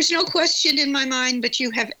 there's no question in my mind, but you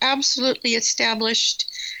have absolutely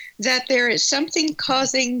established that there is something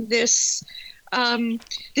causing this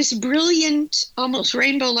brilliant, almost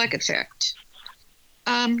rainbow-like effect.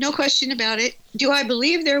 No question about it. Do I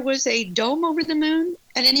believe there was a dome over the moon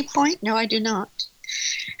at any point? No, I do not.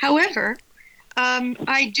 However,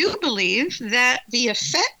 I do believe that the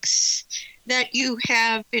effects that you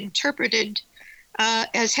have interpreted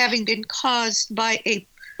as having been caused by a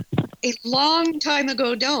long time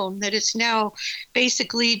ago dome that is now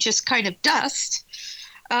basically just kind of dust,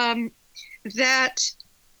 that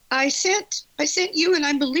I sent you, and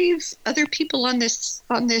I believe other people on this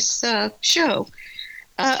show,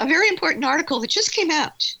 a very important article that just came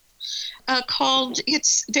out called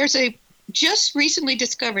just recently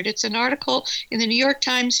discovered. It's an article in the New York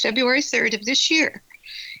Times, February 3rd of this year,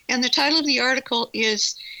 and the title of the article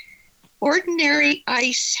is "Ordinary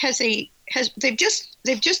Ice they've just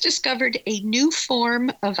discovered a new form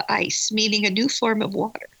of ice, meaning a new form of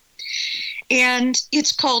water, and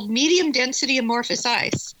it's called medium density amorphous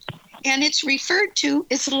ice." And it's referred to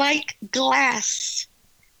as like glass.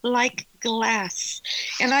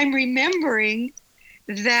 And I'm remembering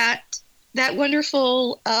that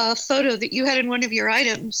wonderful photo that you had in one of your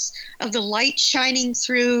items of the light shining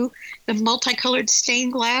through the multicolored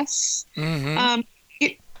stained glass. Mm-hmm.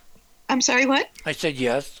 I'm sorry, what? I said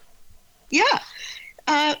yes. Yeah.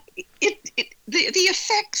 The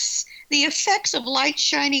effects of light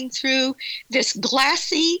shining through this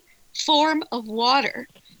glassy form of water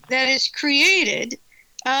that is created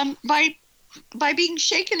by being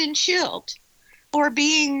shaken and chilled, or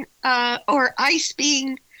ice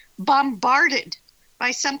being bombarded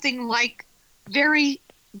by something like very,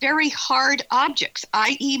 very hard objects,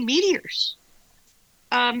 i.e., meteors.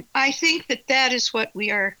 I think that is what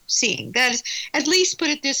we are seeing. That is, at least put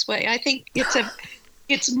it this way, I think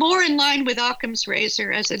it's more in line with Occam's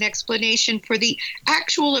razor as an explanation for the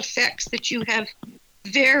actual effects that you have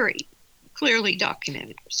very clearly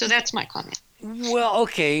documented. So that's my comment. Well,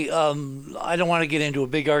 okay. I don't want to get into a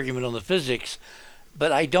big argument on the physics,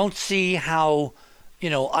 but I don't see how,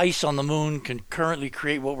 ice on the moon can currently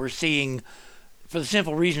create what we're seeing, for the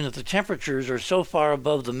simple reason that the temperatures are so far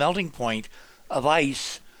above the melting point of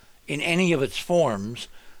ice in any of its forms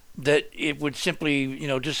that it would simply,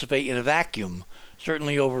 dissipate in a vacuum,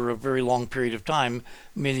 certainly over a very long period of time,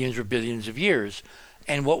 millions or billions of years.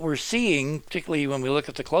 And what we're seeing, particularly when we look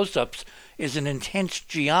at the close-ups, is an intense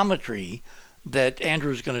geometry that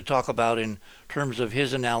Andrew's going to talk about in terms of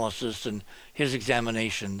his analysis and his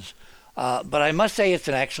examinations. But I must say it's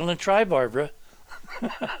an excellent try, Barbara.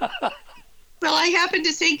 Well, I happen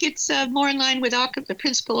to think it's more in line with the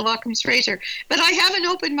principle of Occam's razor. But I have an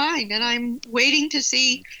open mind, and I'm waiting to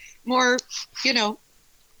see more,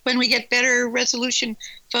 when we get better resolution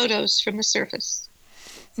photos from the surface.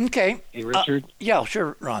 Okay. Hey, Richard? Yeah,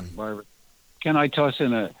 sure, Ron. Barbara, can I toss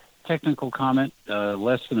in a technical comment?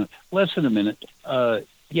 Less than a minute.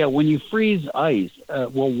 When you freeze ice,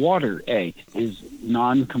 water, is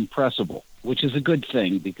non-compressible, which is a good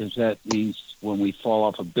thing, because that means when we fall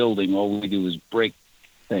off a building, all we do is break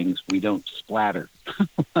things. We don't splatter.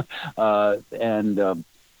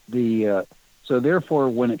 So therefore,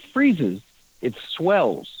 when it freezes, it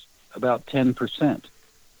swells about 10%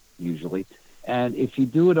 usually. And if you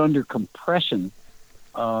do it under compression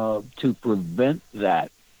to prevent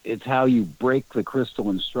that, it's how you break the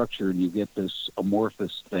crystalline structure and you get this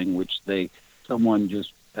amorphous thing, which someone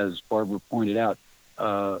just, as Barbara pointed out,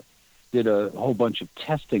 did a whole bunch of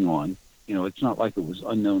testing on. It's not like it was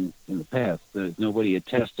unknown in the past. Nobody had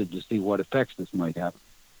tested to see what effects this might have.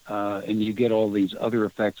 And you get all these other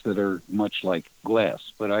effects that are much like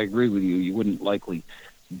glass. But I agree with you. You wouldn't likely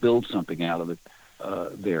build something out of it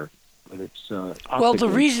there. But it's well, the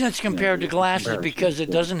reason it's compared to glass is because it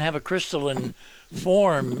doesn't have a crystalline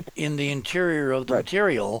form in the interior of the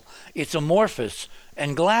material. It's amorphous,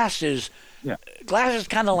 and glass is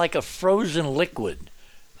kind of like a frozen liquid.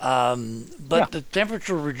 But the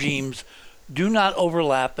temperature regimes do not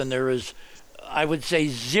overlap, and there is, I would say,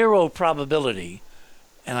 zero probability,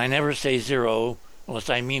 and I never say zero unless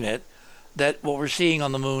I mean it, that what we're seeing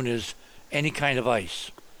on the moon is any kind of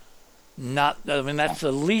ice. That's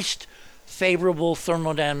the least favorable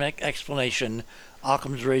thermodynamic explanation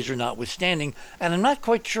Occam's razor notwithstanding. And I'm not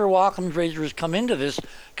quite sure why Occam's razor has come into this,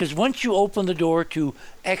 because once you open the door to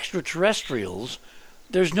extraterrestrials,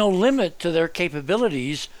 there's no limit to their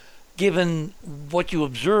capabilities given what you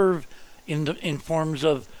observe in forms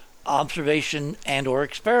of observation and or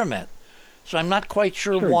experiment. So I'm not quite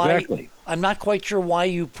sure why. Exactly. I'm not quite sure why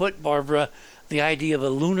you put, Barbara, the idea of a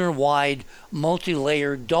lunar-wide,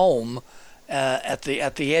 multi-layered dome at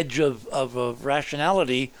the edge of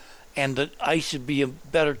rationality, and that ice would be a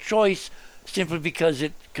better choice simply because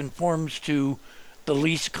it conforms to the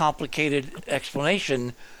least complicated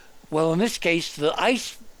explanation. Well, in this case, the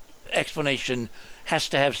ice explanation has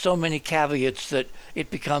to have so many caveats that it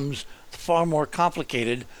becomes far more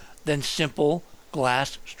complicated than simple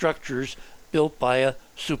glass structures built by a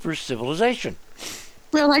super civilization.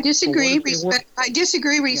 Well, I disagree. Well, I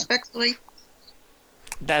disagree respectfully.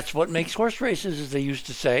 That's what makes horse races, as they used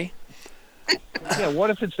to say. Yeah, what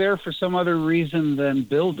if it's there for some other reason than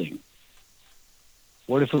building?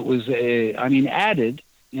 What if it was added,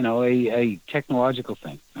 a technological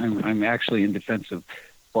thing? I'm actually in defense of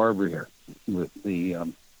Barbara here with the.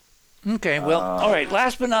 Okay, well, all right.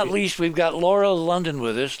 Last but not least, we've got Laura London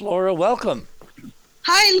with us. Laura, welcome.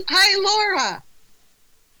 Hi, Laura.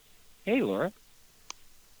 Hey, Laura.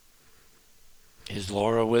 Is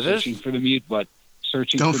Laura with us? Searching for the mute button.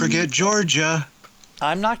 Don't forget Georgia.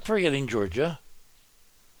 I'm not forgetting Georgia.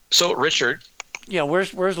 So, Richard. Yeah,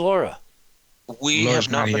 where's Laura? We Laura's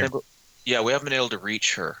have not not been here. able. Yeah, we haven't been able to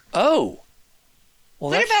reach her. Oh.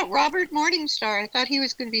 Well, What that's about Robert Morningstar? I thought he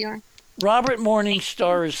was going to be on. Robert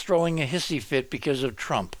Morningstar is throwing a hissy fit because of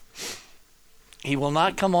Trump. He will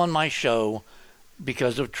not come on my show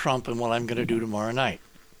because of Trump and what I'm going to do tomorrow night.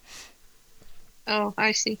 Oh,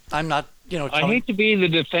 I see. I'm not, I hate to be the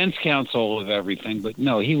defense counsel of everything, but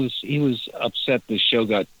no, he was upset the show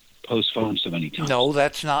got postponed so many times. No,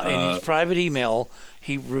 that's not. In his private email,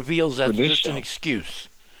 he reveals that's this just an show. excuse.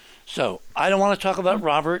 So I don't want to talk about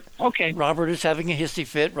Robert. Okay. Robert is having a hissy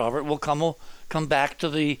fit. Robert will come back to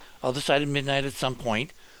the other side of midnight at some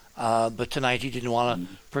point. But tonight he didn't want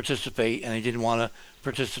to participate, and he didn't want to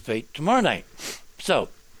participate tomorrow night. So,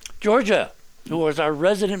 Georgia, who is our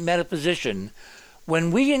resident metaphysician,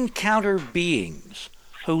 when we encounter beings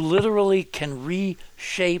who literally can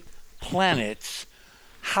reshape planets,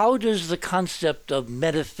 how does the concept of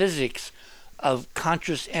metaphysics of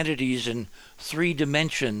conscious entities in 3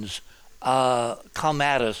 dimensions come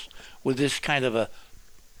at us with this kind of a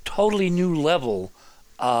totally new level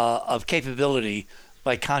of capability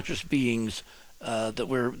by conscious beings that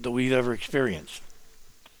we've ever experienced?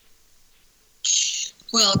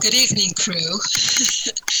 Well, good evening, crew.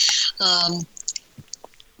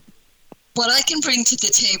 What I can bring to the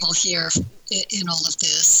table here in all of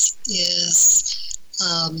this is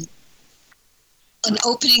an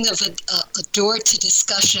opening of a door to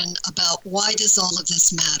discussion about why does all of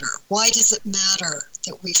this matter? Why does it matter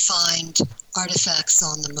that we find artifacts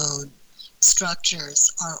on the moon,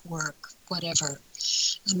 structures, artwork, whatever?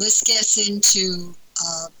 And this gets into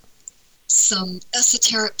some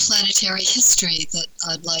esoteric planetary history that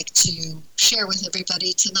I'd like to share with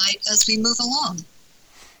everybody tonight as we move along.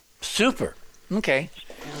 Super. Okay.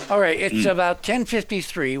 All right. It's about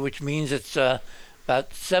 10:53, which means it's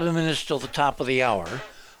about 7 minutes till the top of the hour.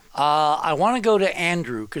 I want to go to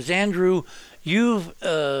Andrew, because Andrew, you've,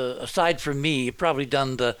 aside from me, probably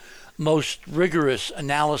done the most rigorous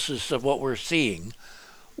analysis of what we're seeing.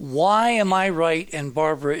 Why am I right and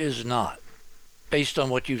Barbara is not, based on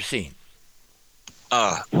what you've seen?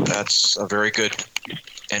 That's a very good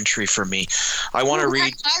entry for me. I want to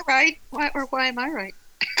read. Why am I right? Why am I right?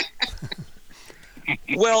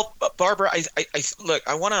 Well, Barbara, I look.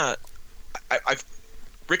 I want to. I've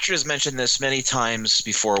Richard has mentioned this many times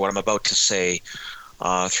before. What I'm about to say,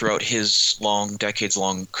 throughout his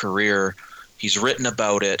decades-long career, he's written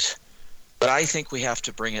about it. But I think we have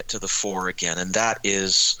to bring it to the fore again, and that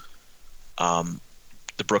is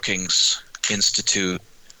the Brookings Institute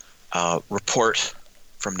report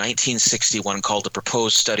from 1961 called "The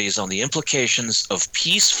Proposed Studies on the Implications of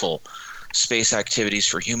Peaceful Space Activities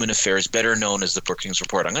for Human Affairs," better known as the Brookings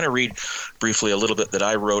Report. I'm going to read briefly a little bit that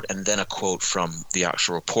I wrote and then a quote from the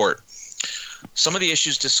actual report. Some of the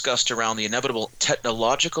issues discussed around the inevitable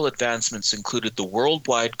technological advancements included the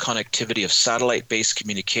worldwide connectivity of satellite-based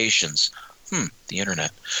communications, the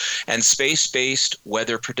internet, and space-based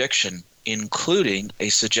weather prediction, including a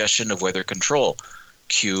suggestion of weather control.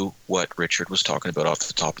 Cue what Richard was talking about off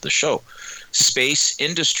the top of the show. Space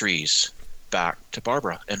industries, back to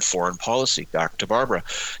Barbara, and foreign policy, back to Barbara.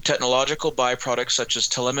 Technological byproducts such as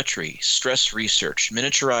telemetry, stress research,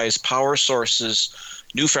 miniaturized power sources,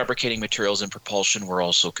 new fabricating materials, and propulsion were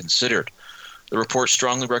also considered. The report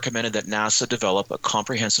strongly recommended that NASA develop a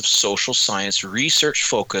comprehensive social science research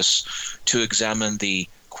focus to examine the,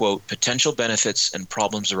 quote, potential benefits and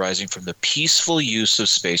problems arising from the peaceful use of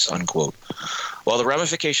space, unquote. While the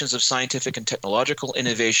ramifications of scientific and technological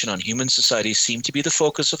innovation on human society seem to be the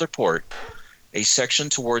focus of the report, a section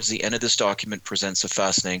towards the end of this document presents a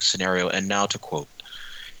fascinating scenario, and now to quote,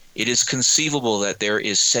 "It is conceivable that there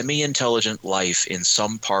is semi-intelligent life in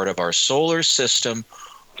some part of our solar system,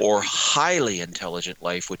 or highly intelligent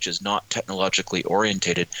life which is not technologically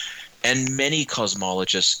orientated, and many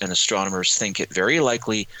cosmologists and astronomers think it very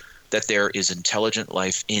likely that there is intelligent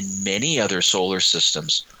life in many other solar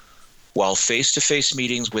systems. While face-to-face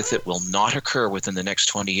meetings with it will not occur within the next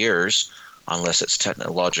 20 years, unless its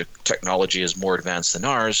technology is more advanced than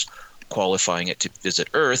ours, qualifying it to visit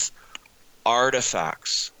Earth,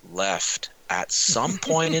 artifacts left at some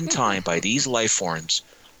point in time by these life forms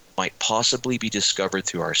might possibly be discovered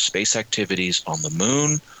through our space activities on the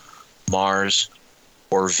Moon, Mars,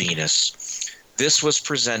 or Venus." This was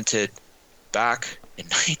presented back in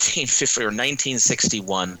 1950 or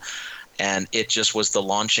 1961, and it just was the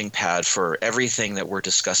launching pad for everything that we're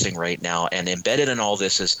discussing right now. And embedded in all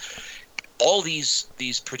this is all these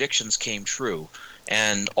predictions came true,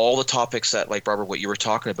 and all the topics that, like Barbara, what you were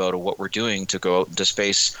talking about, or what we're doing to go out into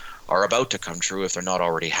space, are about to come true if they're not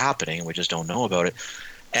already happening. We just don't know about it.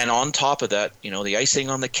 And on top of that, the icing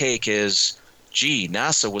on the cake is,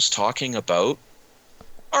 NASA was talking about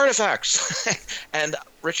artifacts. And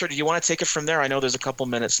Richard, do you want to take it from there? I know there's a couple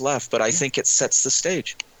minutes left, but I think it sets the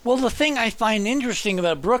stage. Well, the thing I find interesting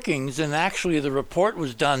about Brookings, and actually the report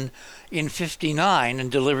was done in '59 and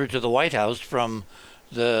delivered to the White House from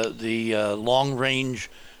the long-range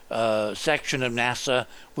section of NASA,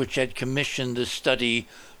 which had commissioned this study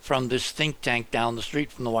from this think tank down the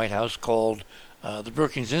street from the White House called the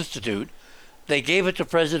Brookings Institute. They gave it to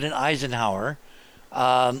President Eisenhower.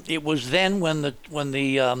 It was then when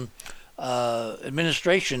the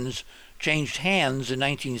administrations changed hands in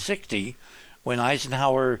 1960, when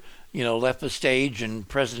Eisenhower, left the stage and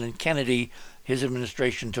President Kennedy, his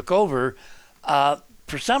administration, took over.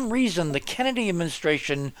 For some reason, the Kennedy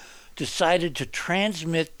administration decided to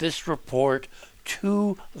transmit this report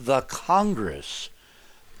to the Congress,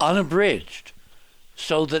 unabridged,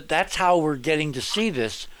 so that's how we're getting to see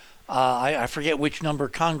this. I forget which number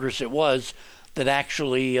Congress it was that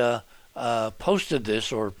actually posted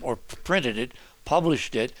this or printed it,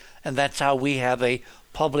 published it, and that's how we have a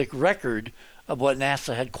public record of what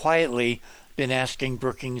NASA had quietly been asking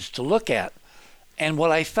Brookings to look at. And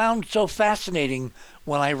what I found so fascinating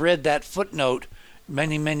when I read that footnote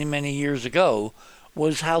many, many, many years ago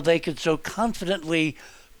was how they could so confidently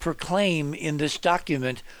proclaim in this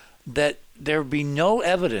document that there be no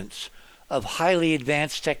evidence of highly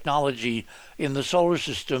advanced technology in the solar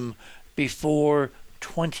system before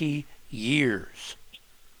 20 years.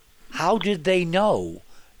 How did they know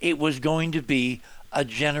it was going to be a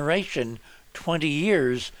generation, 20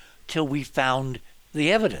 years, till we found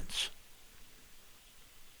the evidence?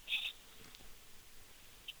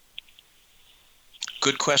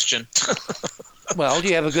 Good question. Well, do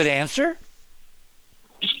you have a good answer?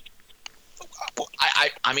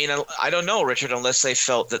 I mean, I don't know, Richard, unless they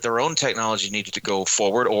felt that their own technology needed to go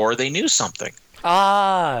forward or they knew something.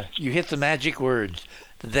 Ah, you hit the magic words.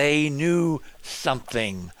 They knew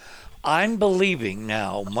something. I'm believing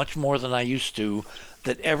now, much more than I used to,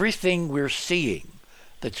 that everything we're seeing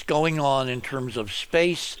that's going on in terms of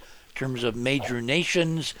space, in terms of major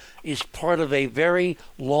nations, is part of a very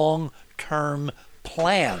long-term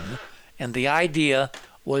plan. And the idea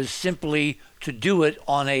was simply to do it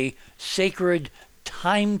on a sacred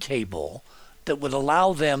timetable that would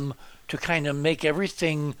allow them to kind of make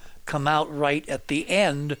everything come out right at the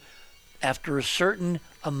end after a certain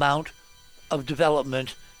amount of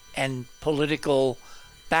development and political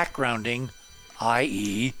backgrounding,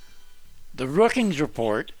 i.e. the Brookings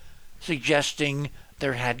report suggesting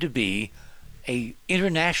there had to be an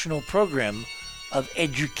international program of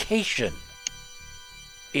education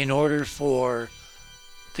in order for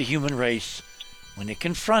the human race, when it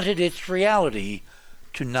confronted its reality,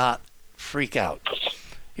 to not freak out.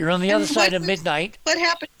 You're on the other side of midnight. What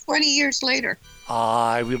happened 20 years later?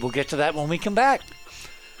 We will get to that when we come back.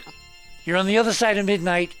 You're on the other side of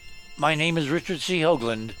midnight. My name is Richard C.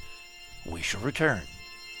 Hoagland. We shall return.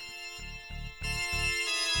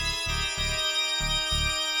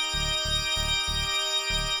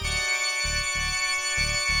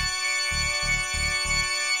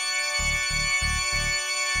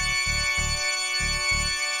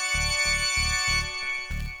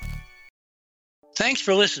 Thanks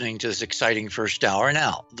for listening to this exciting first hour.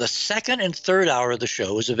 Now, the second and third hour of the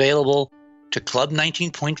show is available to Club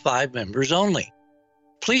 19.5 members only.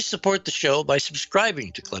 Please support the show by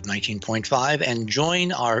subscribing to Club 19.5 and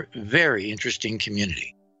join our very interesting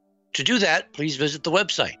community. To do that, please visit the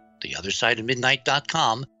website,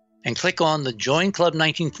 theothersideofmidnight.com, and click on the Join Club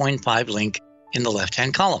 19.5 link in the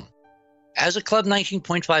left-hand column. As a Club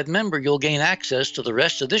 19.5 member, you'll gain access to the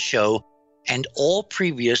rest of this show and all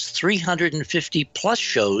previous 350-plus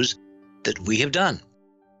shows that we have done.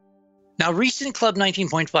 Now, recent Club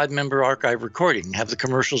 19.5 member archive recordings have the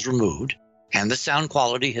commercials removed, and the sound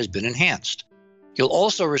quality has been enhanced. You'll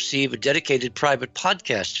also receive a dedicated private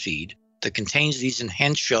podcast feed that contains these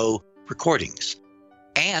enhanced show recordings.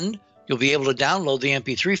 And you'll be able to download the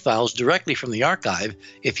MP3 files directly from the archive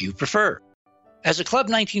if you prefer. As a Club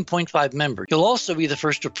 19.5 member, you'll also be the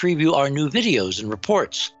first to preview our new videos and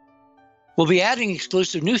reports. We'll be adding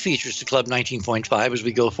exclusive new features to Club 19.5 as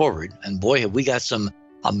we go forward, and boy, have we got some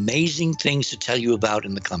amazing things to tell you about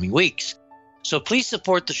in the coming weeks. So please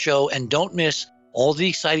support the show and don't miss all the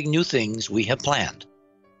exciting new things we have planned.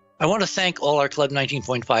 I want to thank all our Club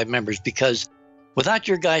 19.5 members because without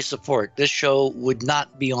your guys' support, this show would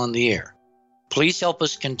not be on the air. Please help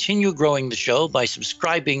us continue growing the show by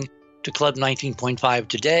subscribing to Club 19.5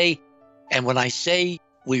 today. And when I say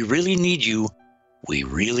we really need you, we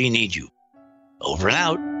really need you. Over and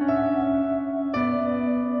out.